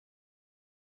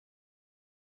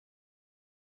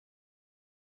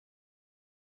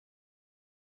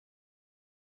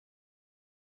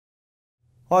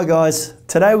Hi guys,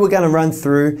 today we're going to run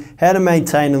through how to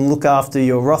maintain and look after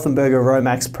your Rothenberger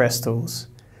Romax press tools.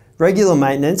 Regular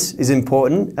maintenance is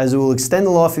important as it will extend the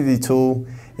life of your tool,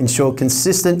 ensure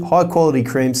consistent high quality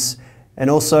crimps and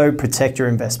also protect your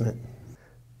investment.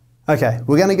 Okay,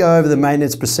 we're going to go over the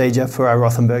maintenance procedure for our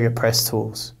Rothenberger press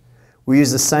tools. We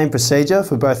use the same procedure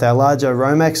for both our larger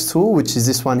Romax tool, which is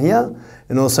this one here,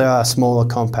 and also our smaller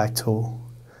compact tool.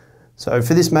 So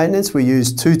for this maintenance we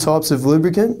use two types of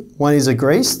lubricant. One is a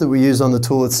grease that we use on the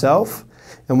tool itself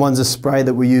and one's a spray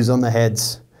that we use on the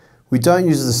heads. We don't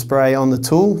use the spray on the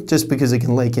tool just because it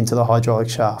can leak into the hydraulic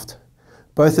shaft.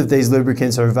 Both of these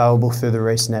lubricants are available through the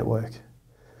Reese network.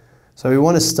 So we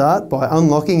want to start by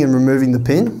unlocking and removing the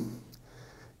pin,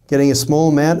 getting a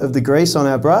small amount of the grease on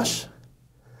our brush,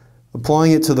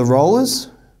 applying it to the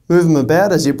rollers, move them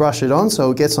about as you brush it on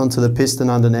so it gets onto the piston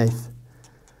underneath.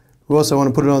 We also want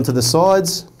to put it onto the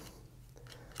sides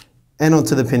and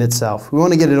onto the pin itself. We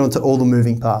want to get it onto all the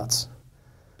moving parts.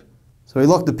 So we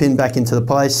lock the pin back into the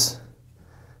place,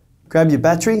 grab your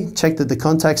battery, check that the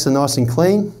contacts are nice and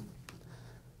clean,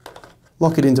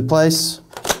 lock it into place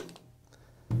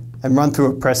and run through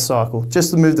a press cycle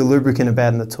just to move the lubricant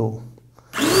about in the tool.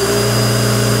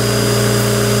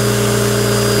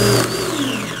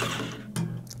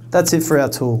 That's it for our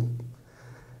tool.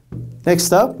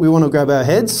 Next up, we want to grab our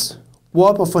heads,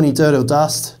 wipe off any dirt or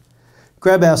dust,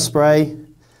 grab our spray,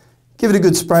 give it a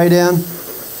good spray down,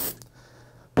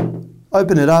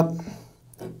 open it up,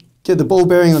 get the ball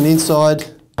bearing on the inside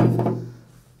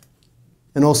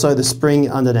and also the spring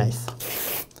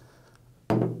underneath.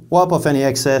 Wipe off any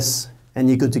excess and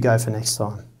you're good to go for next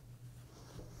time.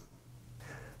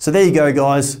 So there you go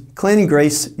guys, clean and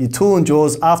grease your tool and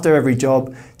jaws after every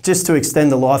job just to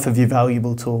extend the life of your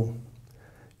valuable tool.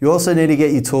 You also need to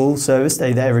get your tool serviced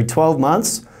either every 12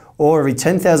 months or every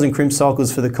 10,000 crimp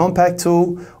cycles for the compact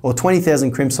tool or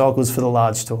 20,000 crimp cycles for the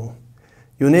large tool.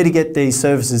 You'll need to get these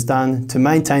services done to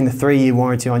maintain the 3-year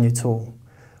warranty on your tool.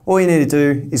 All you need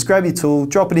to do is grab your tool,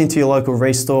 drop it into your local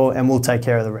Reese store and we'll take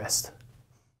care of the rest.